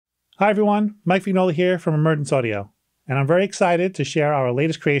Hi everyone, Mike Vignola here from Emergence Audio, and I'm very excited to share our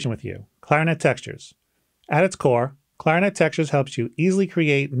latest creation with you, Clarinet Textures. At its core, Clarinet Textures helps you easily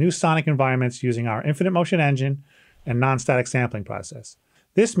create new sonic environments using our infinite motion engine and non-static sampling process.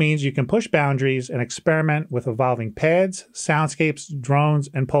 This means you can push boundaries and experiment with evolving pads, soundscapes, drones,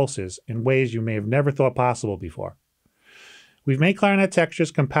 and pulses in ways you may have never thought possible before. We've made Clarinet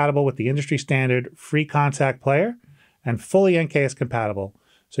Textures compatible with the industry standard free Kontakt Player and fully NKS compatible,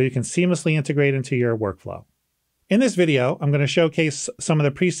 so you can seamlessly integrate into your workflow. In this video, I'm going to showcase some of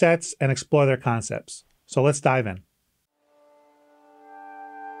the presets and explore their concepts. So let's dive in.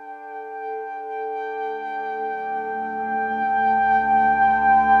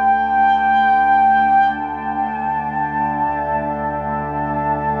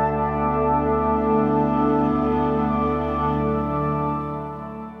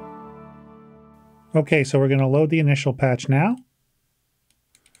 Okay, so we're going to load the initial patch now.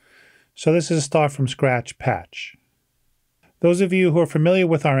 So this is a start from scratch patch. Those of you who are familiar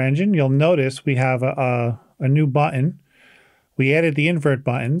with our engine, you'll notice we have a new button. We added the invert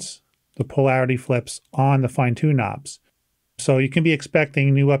buttons, the polarity flips, on the fine-tune knobs. So you can be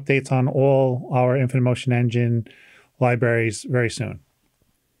expecting new updates on all our Infinite Motion Engine libraries very soon.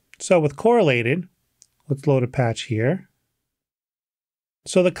 So with Correlated, let's load a patch here.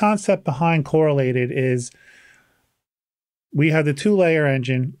 So the concept behind Correlated is we have the two-layer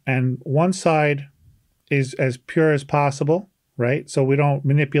engine, and one side is as pure as possible, right? So we don't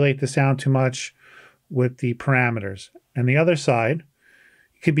manipulate the sound too much with the parameters. And the other side,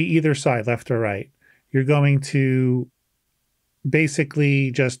 it could be either side, left or right. You're going to basically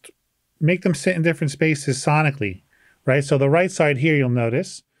just make them sit in different spaces sonically, right? So the right side here, you'll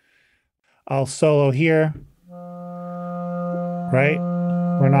notice, I'll solo here, right?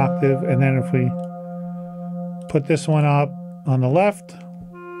 One octave, and then if we put this one up on the left,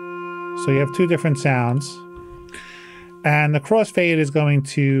 so you have two different sounds, and the crossfade is going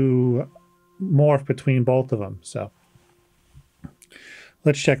to morph between both of them. So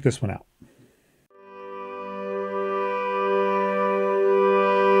let's check this one out.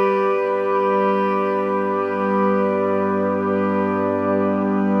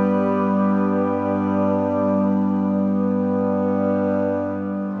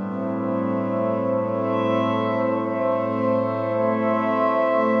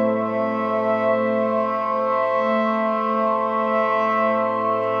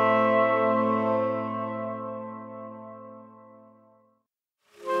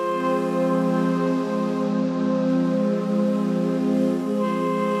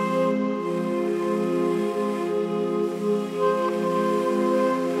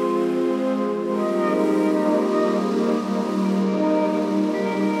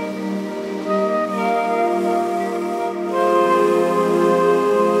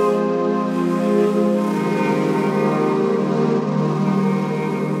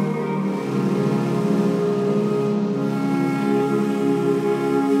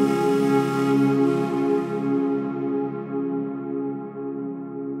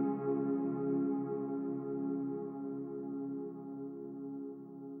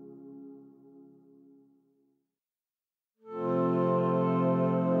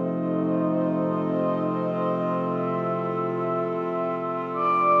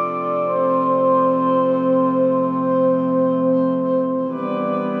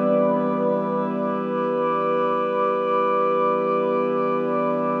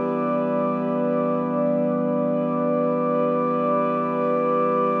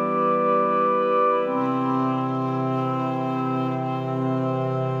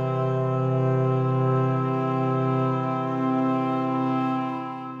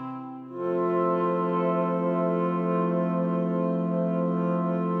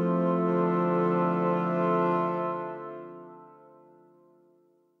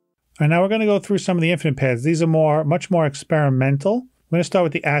 And now we're going to go through some of the infinite pads. These are much more experimental. I'm going to start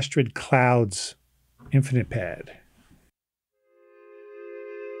with the Astrid Clouds infinite pad.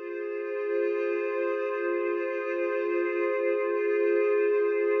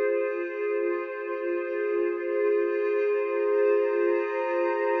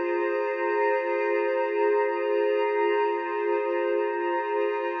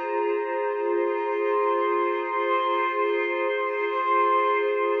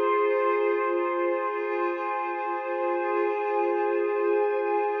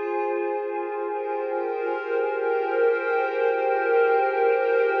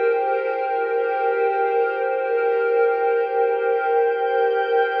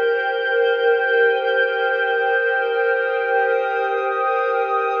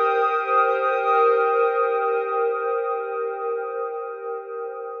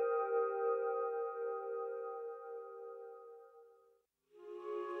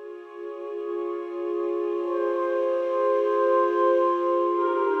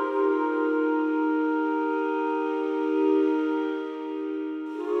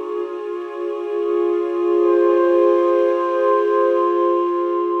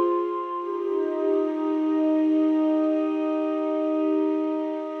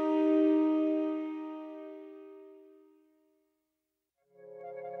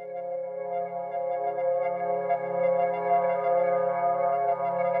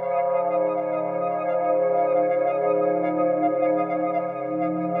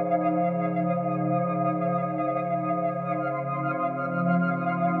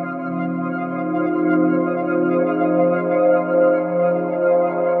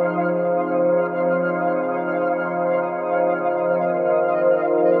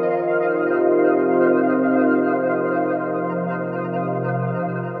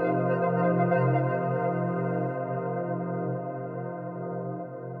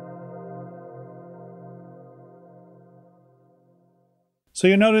 So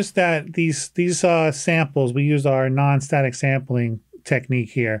you'll notice that these samples, we use our non-static sampling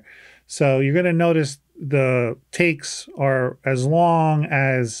technique here. So you're going to notice the takes are as long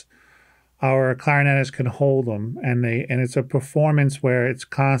as our clarinetist can hold them, and it's a performance where it's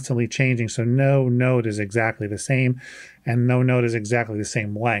constantly changing. So no note is exactly the same, and no note is exactly the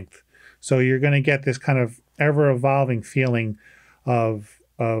same length. So you're going to get this kind of ever-evolving feeling of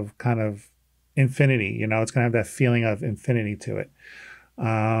kind of infinity. You know, it's going to have that feeling of infinity to it.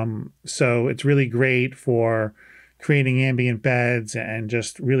 So it's really great for creating ambient beds and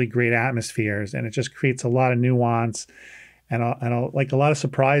just really great atmospheres, and it just creates a lot of nuance and like a lot of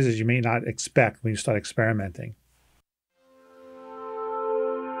surprises you may not expect when you start experimenting.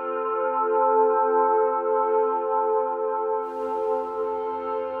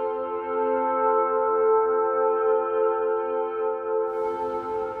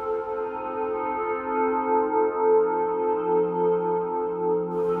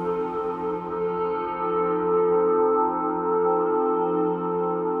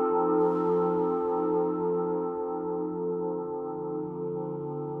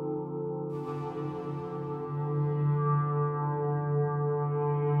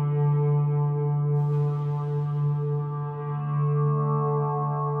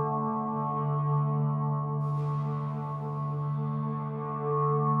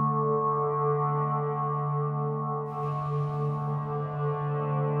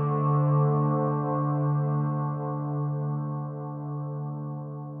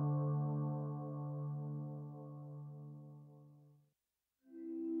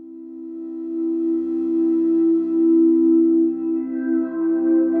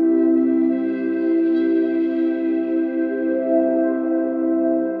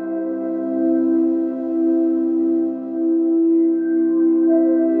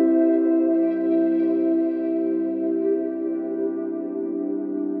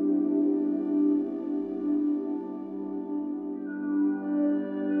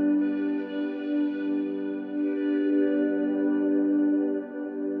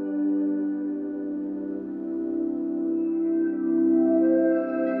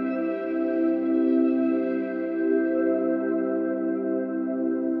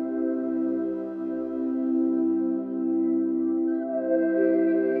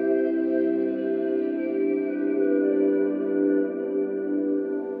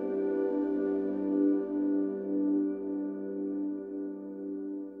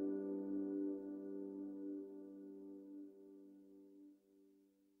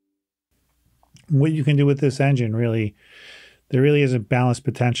 What you can do with this engine, really, there really is a balanced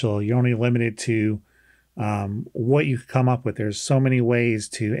potential. You're only limited to what you can come up with. There's so many ways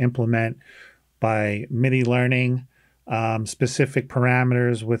to implement by MIDI learning specific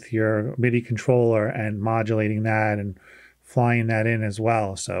parameters with your MIDI controller and modulating that and flying that in as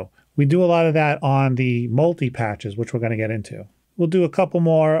well. So we do a lot of that on the multi-patches, which we're going to get into. We'll do a couple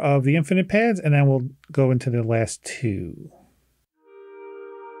more of the infinite pads, and then we'll go into the last two.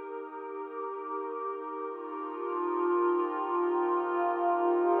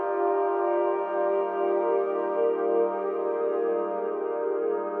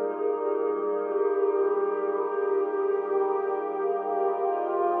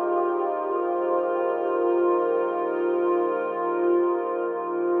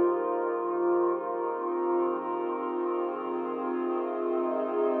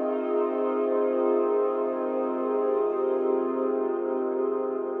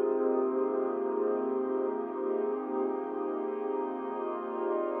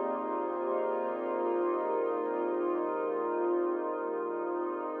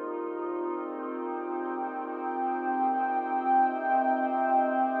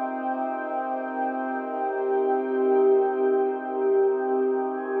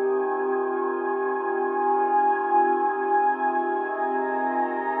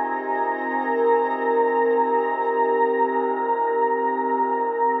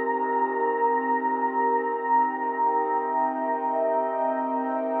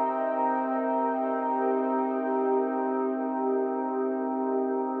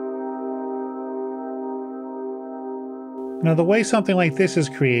 Now, the way something like this is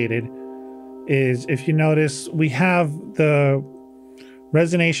created is, if you notice, we have the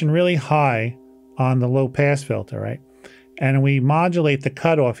resonation really high on the low pass filter, right? And we modulate the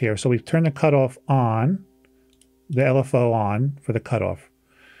cutoff here. So we've turned the cutoff on, the LFO on for the cutoff.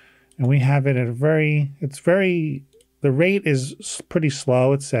 And we have it at a the rate is pretty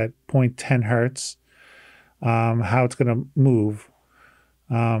slow. It's at 0.10 hertz, how it's going to move.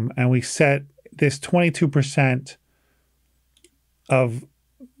 And we set this 22% of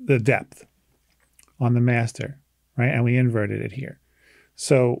the depth on the master, right? And we inverted it here.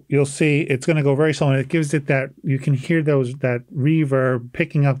 So you'll see it's going to go very slow, and it gives it that, you can hear that reverb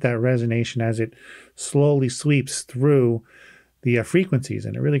picking up that resonation as it slowly sweeps through the frequencies,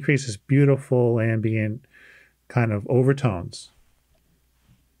 and it really creates this beautiful ambient kind of overtones.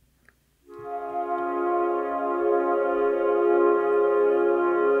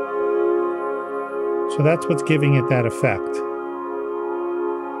 So that's what's giving it that effect.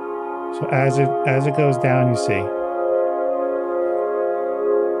 So as it goes down, you see,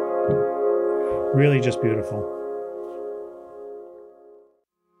 really just beautiful.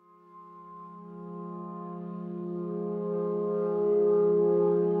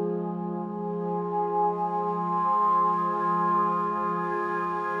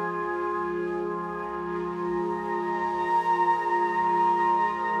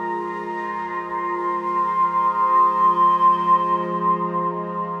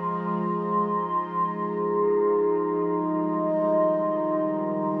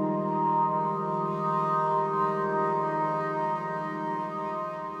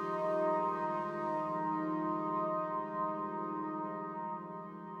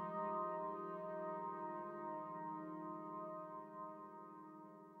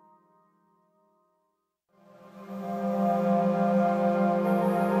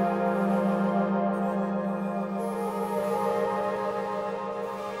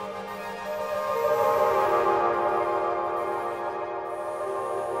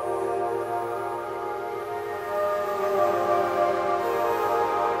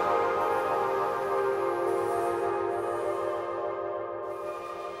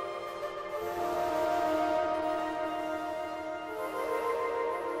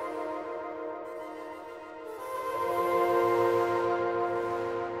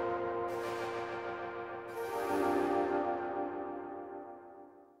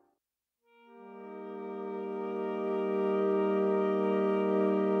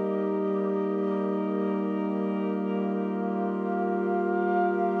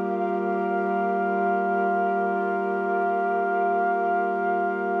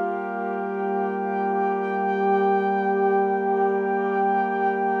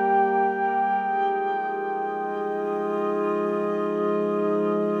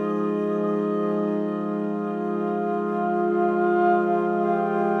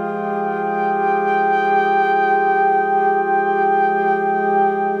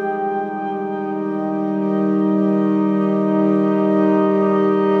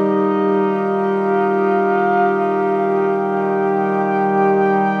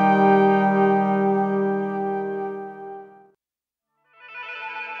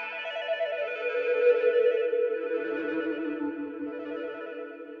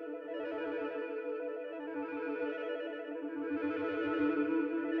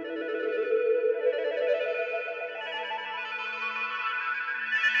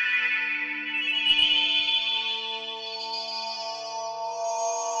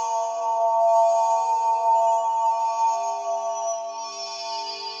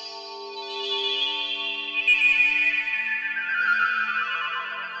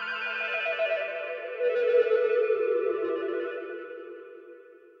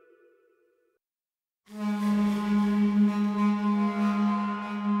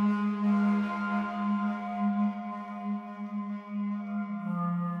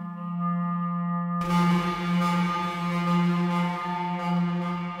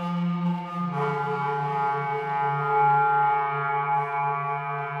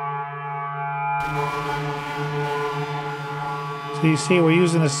 So you see we're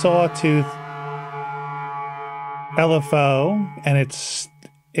using a sawtooth LFO, and it's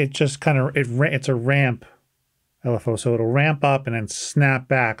a ramp LFO, so it'll ramp up and then snap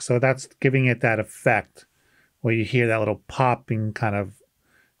back. So that's giving it that effect where you hear that little popping kind of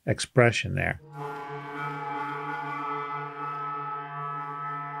expression there.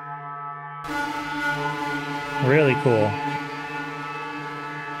 Really cool.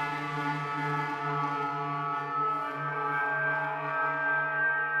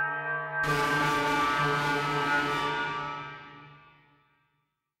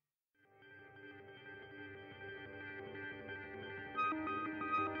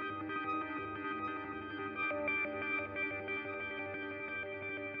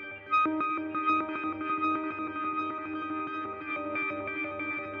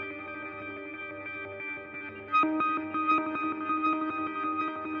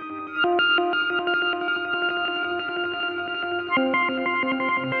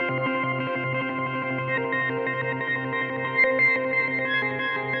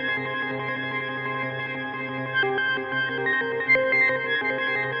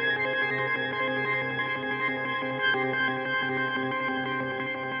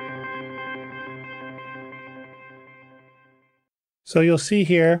 So you'll see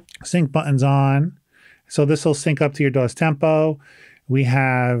here, sync buttons on. So this will sync up to your DAW's tempo. We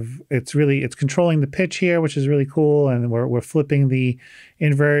have, it's controlling the pitch here, which is really cool. And we're flipping the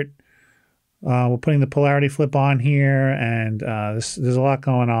invert. We're putting the polarity flip on here, and there's a lot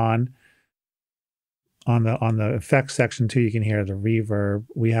going on the effects section too. You can hear the reverb.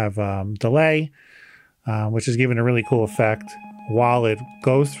 We have delay, which is giving a really cool effect while it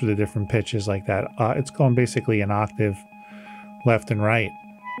goes through the different pitches like that. It's going basically an octave left and right.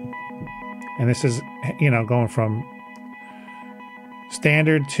 And this is, going from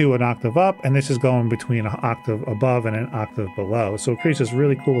standard to an octave up, and this is going between an octave above and an octave below. So it creates this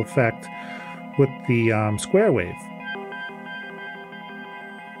really cool effect with the square wave.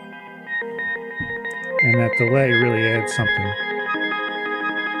 And that delay really adds something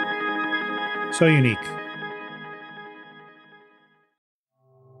so unique.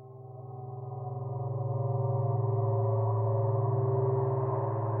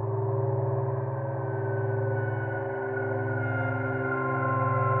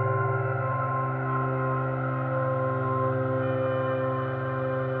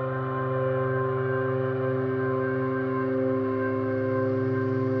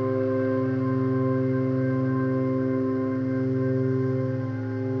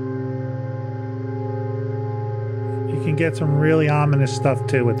 You can get some really ominous stuff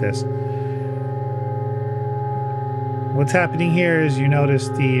too with this. What's happening here is you notice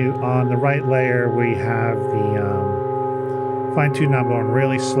on the right layer we have the fine-tune knob going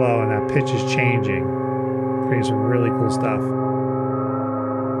really slow, and that pitch is changing. Creating some really cool stuff.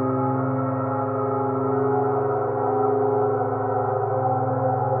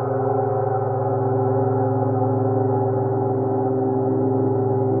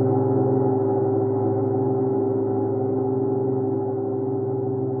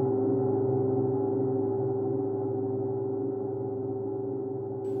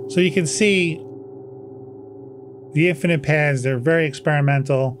 So you can see the infinite pads, they're very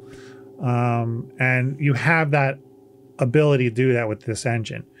experimental, and you have that ability to do that with this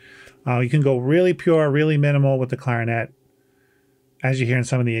engine. You can go really pure, really minimal with the clarinet, as you hear in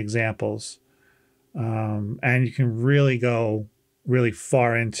some of the examples. And you can really go really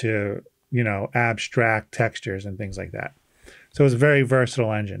far into, abstract textures and things like that. So it's a very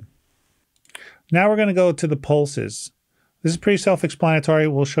versatile engine. Now we're going to go to the pulses. This is pretty self-explanatory.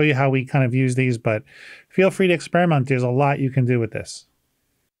 We'll show you how we kind of use these, but feel free to experiment. There's a lot you can do with this.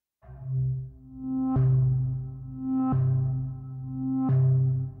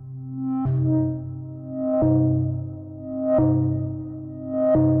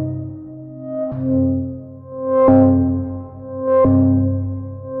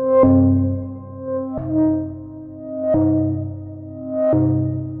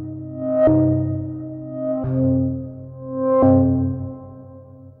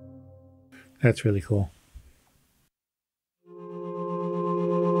 That's really cool.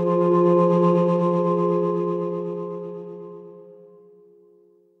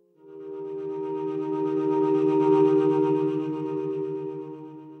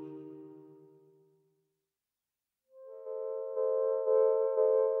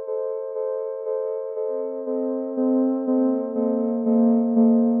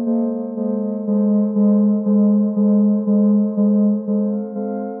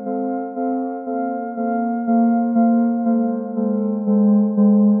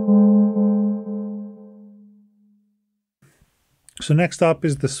 So next up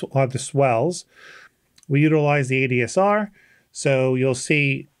is the swells. We utilize the ADSR. So you'll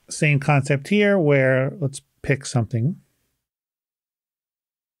see same concept here where let's pick something.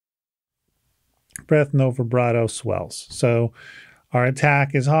 Breath, no vibrato, swells. So our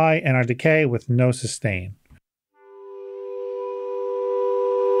attack is high and our decay with no sustain.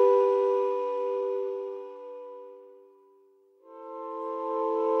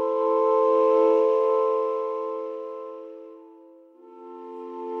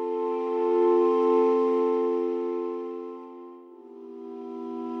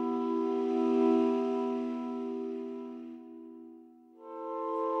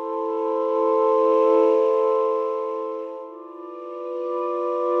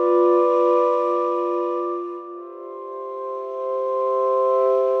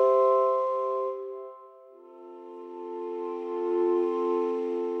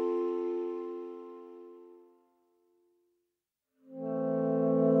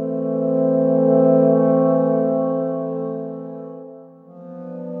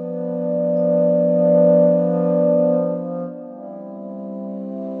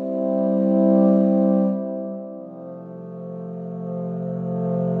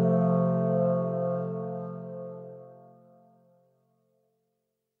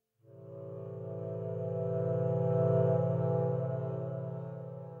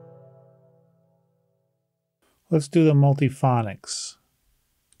 Let's do the multiphonics.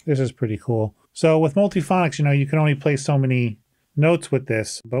 This is pretty cool. So with multiphonics, you know, you can only play so many notes with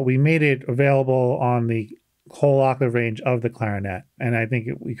this, but we made it available on the whole octave range of the clarinet. And I think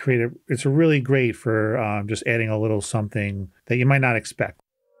it's really great for just adding a little something that you might not expect.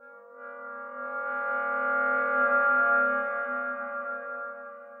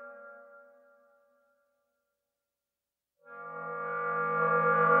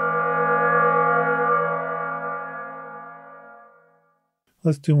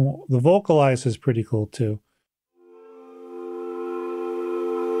 Let's do the vocalize is pretty cool too.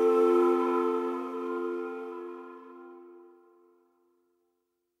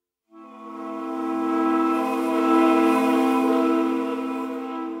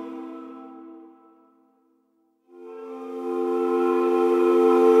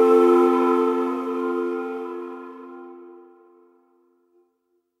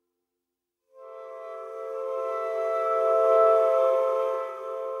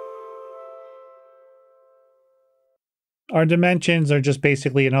 Our dimensions are just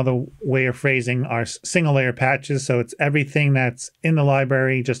basically another way of phrasing our single layer patches. So it's everything that's in the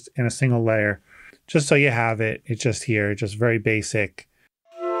library just in a single layer. Just so you have it, it's just here, just very basic.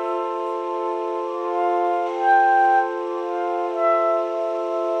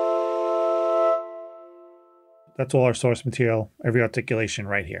 That's all our source material, every articulation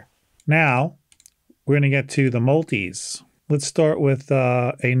right here. Now, we're going to get to the multis. Let's start with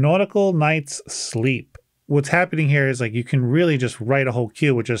A Nautical Night's Sleep. What's happening here is like you can really just write a whole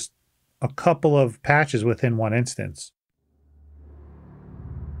cue with just a couple of patches within one instance.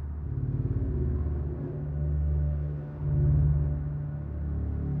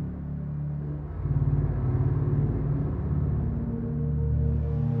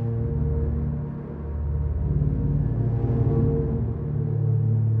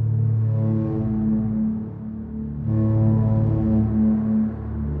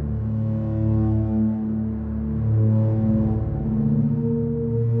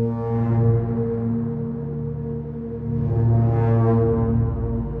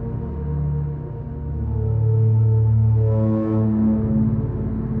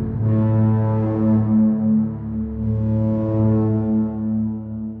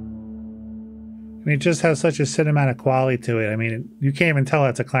 It just has such a cinematic quality to it. I mean, you can't even tell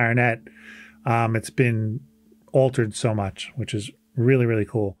it's a clarinet. It's been altered so much, which is really, really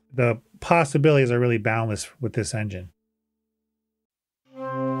cool. The possibilities are really boundless with this engine.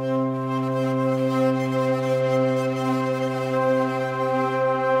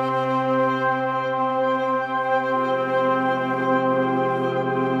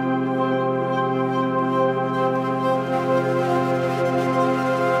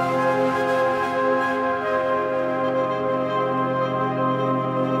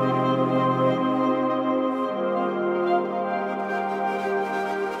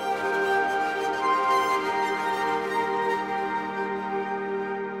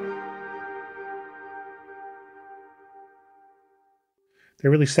 The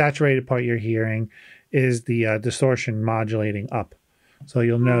really saturated part you're hearing is the distortion modulating up. So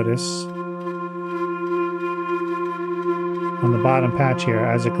you'll notice on the bottom patch here,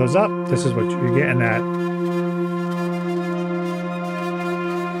 as it goes up, this is what you're getting at.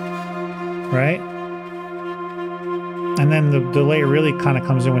 Right? And then the delay really kind of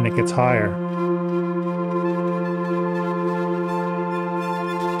comes in when it gets higher.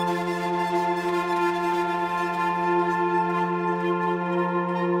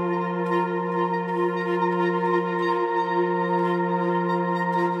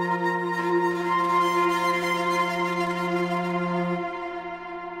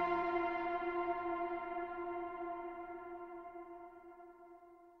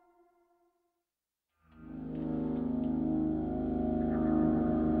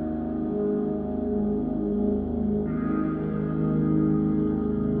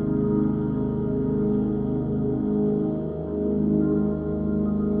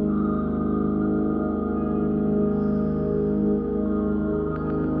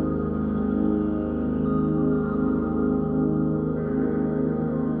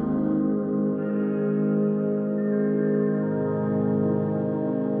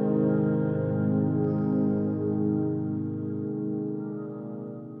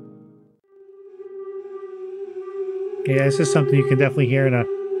 Yeah, this is something you can definitely hear in a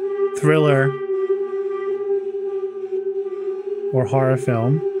thriller or horror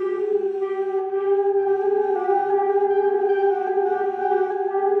film.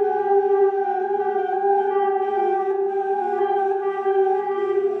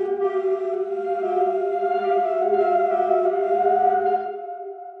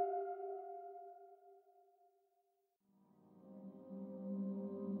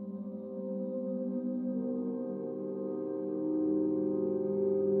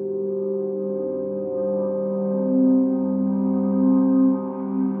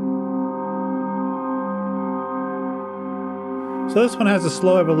 So this one has a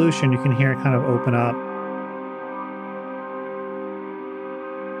slow evolution. You can hear it kind of open up.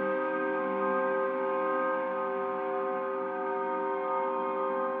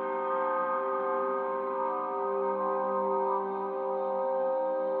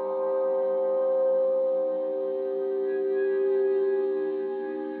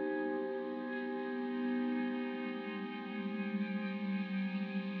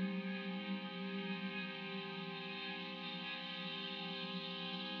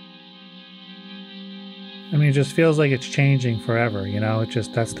 I mean, it just feels like it's changing forever, you know?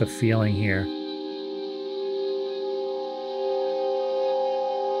 That's the feeling here.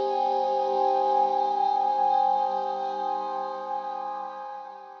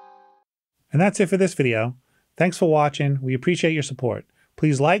 And that's it for this video. Thanks for watching. We appreciate your support.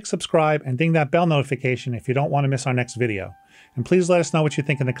 Please like, subscribe, and ding that bell notification if you don't want to miss our next video. And please let us know what you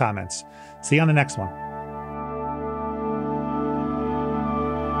think in the comments. See you on the next one.